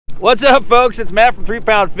What's up, folks? It's Matt from 3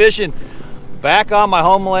 Pound Fishing, back on my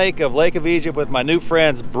home lake of Lake of Egypt with my new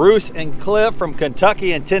friends Bruce and Cliff from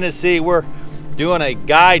Kentucky and Tennessee. We're doing a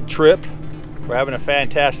guide trip. We're having a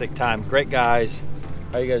fantastic time. Great guys.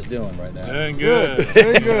 How you guys doing right now? Doing good.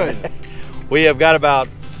 Very good. We have got about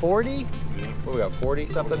 40. What we got, 40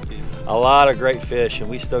 something? A lot of great fish, and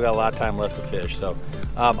we still got a lot of time left to fish. So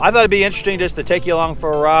I thought it'd be interesting just to take you along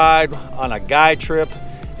for a ride on a guide trip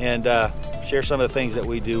and share some of the things that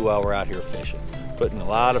we do while we're out here fishing. Putting a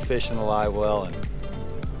lot of fish in the live well, and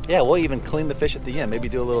yeah, we'll even clean the fish at the end. Maybe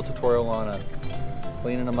do a little tutorial on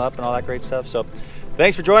cleaning them up and all that great stuff. So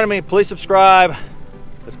thanks for joining me. Please subscribe.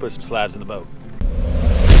 Let's put some slabs in the boat.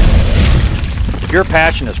 If your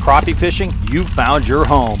passion is crappie fishing, you've found your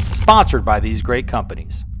home. Sponsored by these great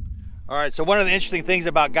companies. All right, so one of the interesting things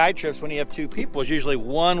about guide trips when you have two people is usually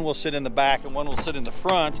one will sit in the back and one will sit in the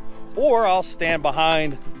front, or I'll stand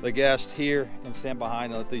behind the guest here and stand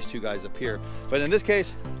behind and let these two guys up here. But in this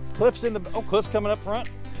case, Cliff's coming up front,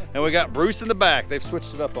 and we got Bruce in the back. They've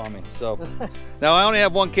switched it up on me. So now I only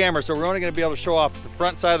have one camera, so we're only gonna be able to show off the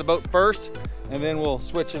front side of the boat first, and then we'll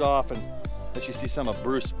switch it off and let you see some of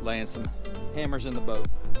Bruce laying some hammers in the boat.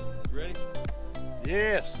 You ready?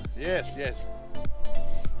 Yes, yes, yes.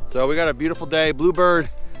 So we got a beautiful day, bluebird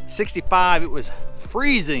 65. It was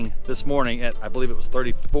freezing this morning at, I believe it was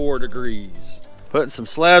 34 degrees. Putting some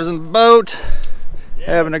slabs in the boat,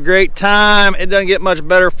 having a great time. It doesn't get much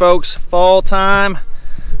better, folks. Fall time,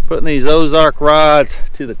 putting these Ozark rods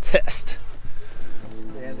to the test.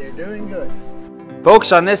 Yeah, they're doing good.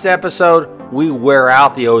 Folks, on this episode, we wear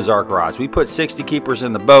out the Ozark rods. We put 60 keepers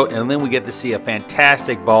in the boat, and then we get to see a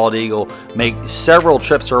fantastic bald eagle make several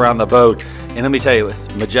trips around the boat. And let me tell you, it was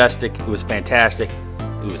majestic, it was fantastic,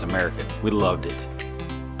 it was American. We loved it.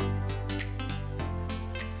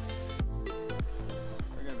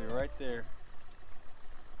 We're gonna be right there.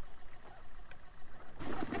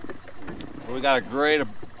 Well, we got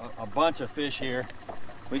a bunch of fish here.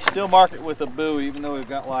 We still mark it with a buoy, even though we've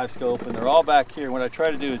got live scope, and they're all back here. What I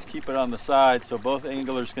try to do is keep it on the side so both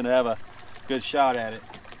anglers can have a good shot at it.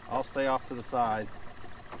 I'll stay off to the side.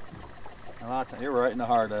 You're right in the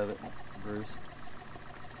heart of it, Bruce.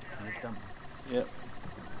 Yep.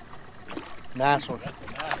 Nice one.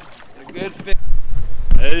 A good fish.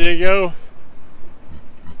 There you go.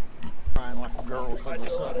 Crying like a girl from the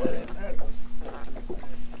sun.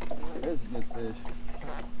 There's a good fish.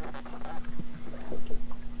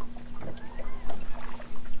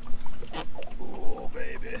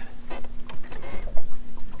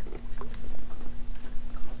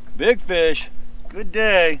 Big fish. Good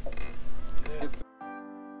day.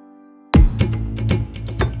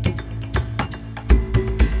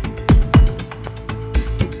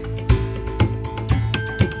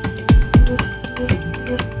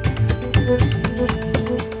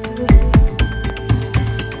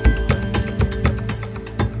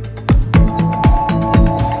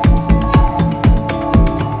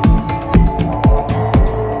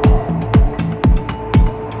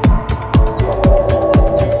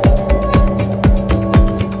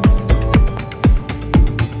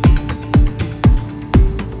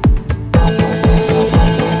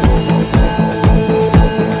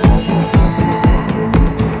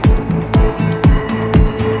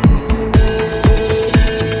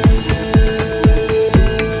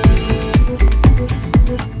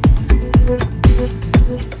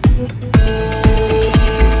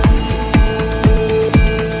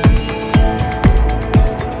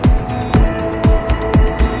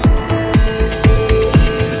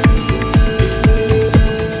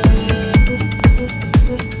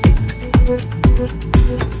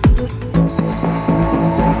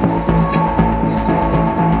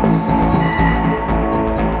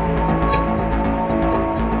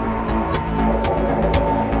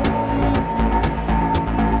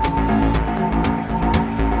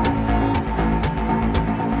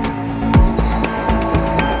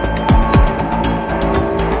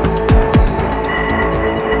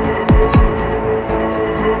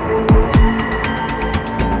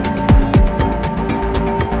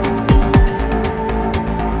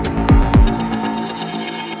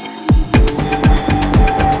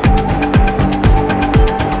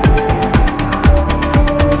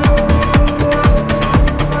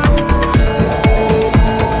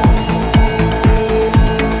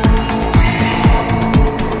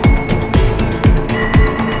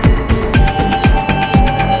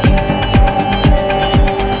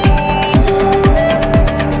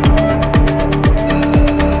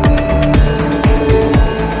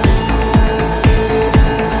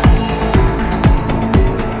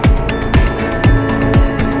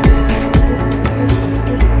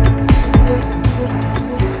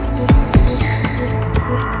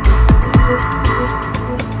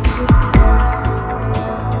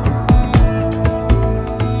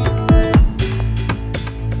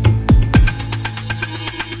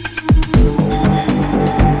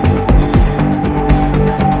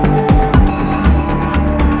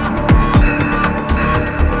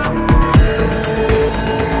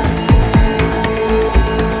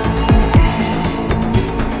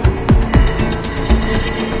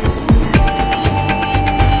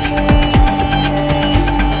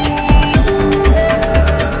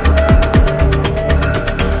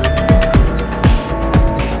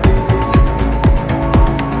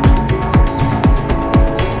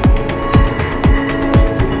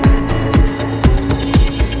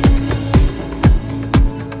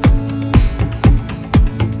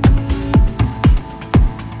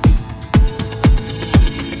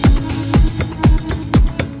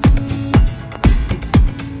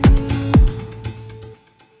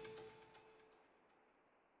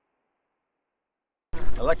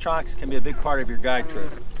 Electronics can be a big part of your guide trip.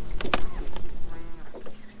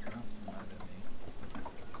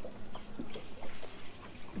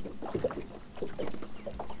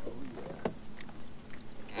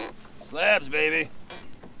 Slabs, baby.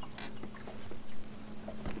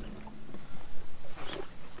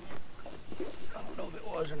 I don't know if it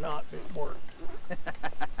was or not, but it worked.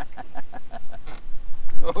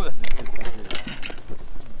 Oh, that's a good one.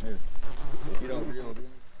 Here. You don't do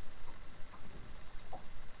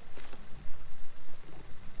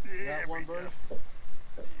That one, Bruce?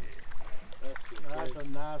 That's a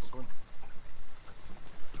nice one.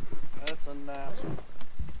 That's a nice one.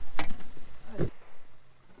 There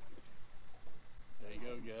you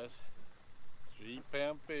go, guys.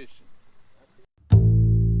 3-pound fishing.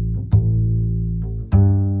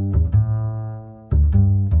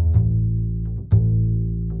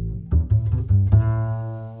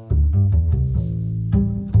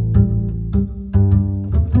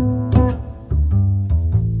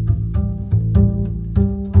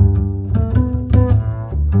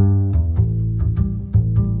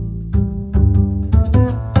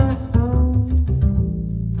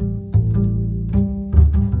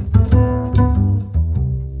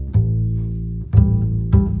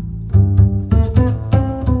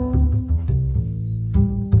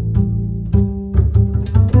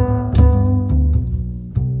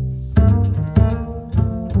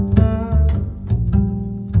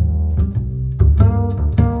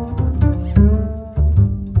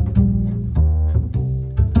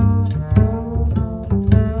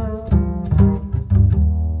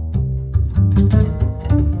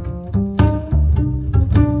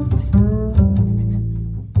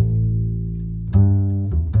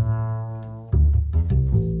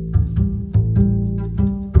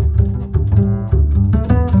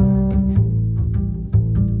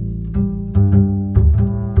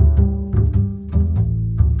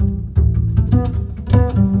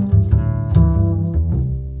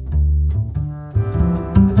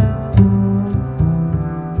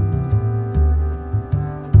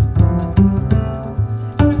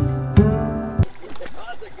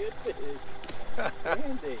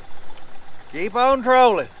 Keep on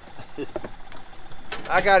trolling.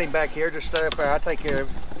 I got him back here. Just stay up there. I'll take care of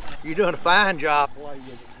him. You're doing a fine job.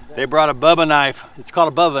 They brought a Bubba knife. It's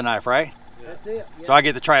called a Bubba knife, right? That's it. Yeah. So I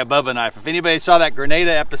get to try a Bubba knife. If anybody saw that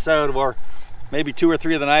Grenada episode where maybe 2 or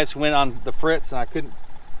 3 of the knives went on the frits and I couldn't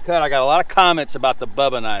cut, I got a lot of comments about the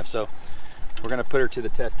Bubba knife. So we're gonna put her to the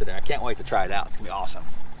test today. I can't wait to try it out. It's gonna be awesome.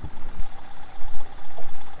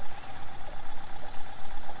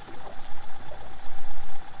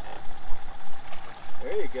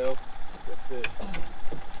 There you go. Good fish.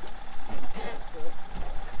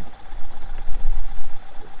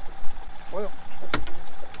 Well,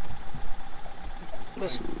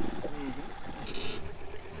 listen.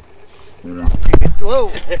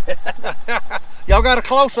 Whoa! Y'all got a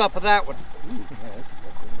close-up of that one.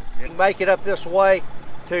 You can make it up this way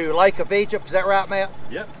to Lake of Egypt. Is that right, Matt?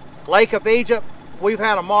 Yep. Lake of Egypt. We've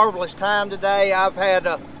had a marvelous time today. I've had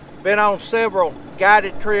been on several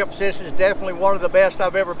guided trips. This is definitely one of the best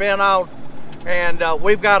I've ever been on. And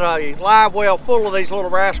we've got a live well full of these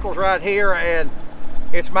little rascals right here. And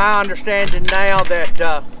it's my understanding now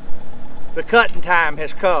that the cutting time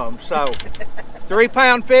has come. So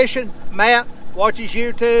 3-pound fishing. Matt watches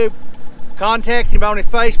YouTube. Contact him on his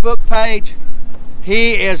Facebook page.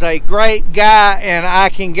 He is a great guy, and I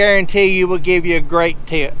can guarantee you will give you a great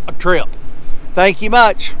trip. Thank you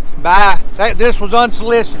much. Bye. This was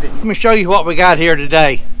unsolicited. Let me show you what we got here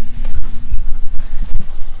today.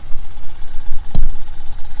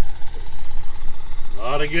 A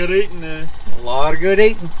lot of good eating there. A lot of good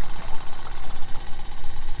eating.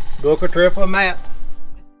 Book a trip with Matt.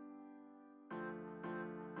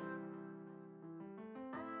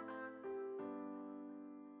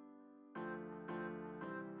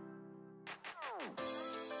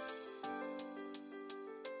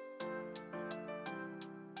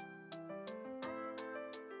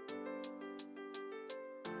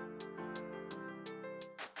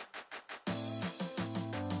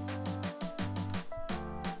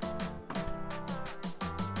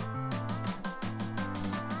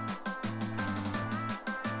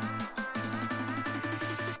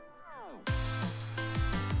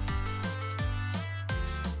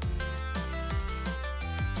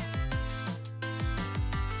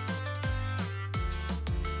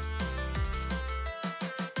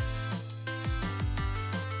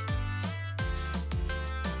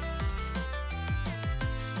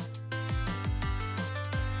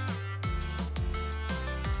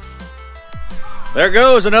 There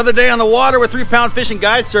goes another day on the water with 3 Pound Fishing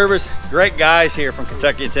Guide Service. Great guys here from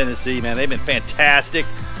Kentucky and Tennessee, man. They've been fantastic.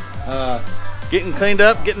 Getting cleaned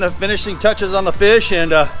up, getting the finishing touches on the fish,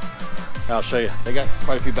 and I'll show you. They got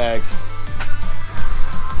quite a few bags.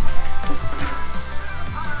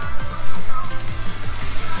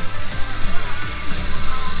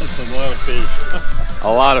 That's a lot of fish.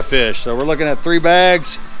 A lot of fish. So we're looking at 3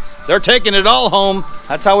 bags. They're taking it all home.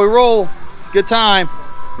 That's how we roll. It's a good time.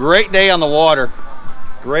 Great day on the water.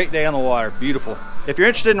 Great day on the water. Beautiful. If you're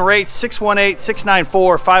interested in rates,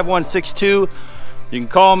 618-694-5162. You can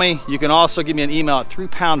call me. You can also give me an email at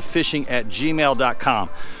 3poundfishing@gmail.com.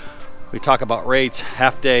 We talk about rates,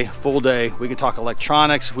 half day, full day. We can talk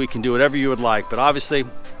electronics. We can do whatever you would like. But obviously,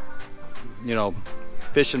 you know,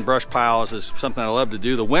 fishing brush piles is something I love to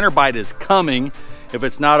do. The winter bite is coming. If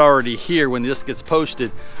it's not already here when this gets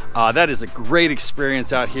posted, that is a great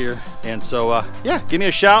experience out here. And so, yeah, give me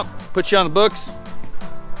a shout, put you on the books.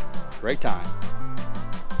 Great time.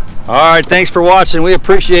 All right, thanks for watching. We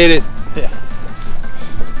appreciate it. Yeah.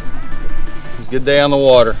 It was a good day on the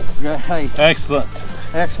water. Hey, Excellent.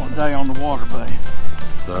 excellent day on the water, buddy.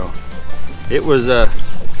 So, it was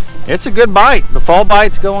it's a good bite. The fall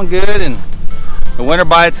bite's going good, and the winter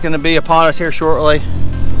bite's going to be upon us here shortly. If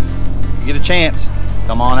you get a chance,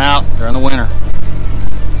 come on out during the winter.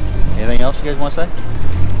 Anything else you guys want to say?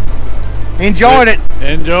 Enjoyed it.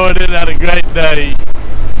 Enjoyed it. Had a great day.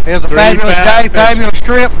 It was a 3 fabulous pound day, fishing. fabulous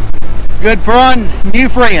trip, good fun, new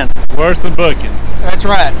friend. Worse than booking. That's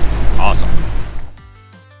right. Awesome.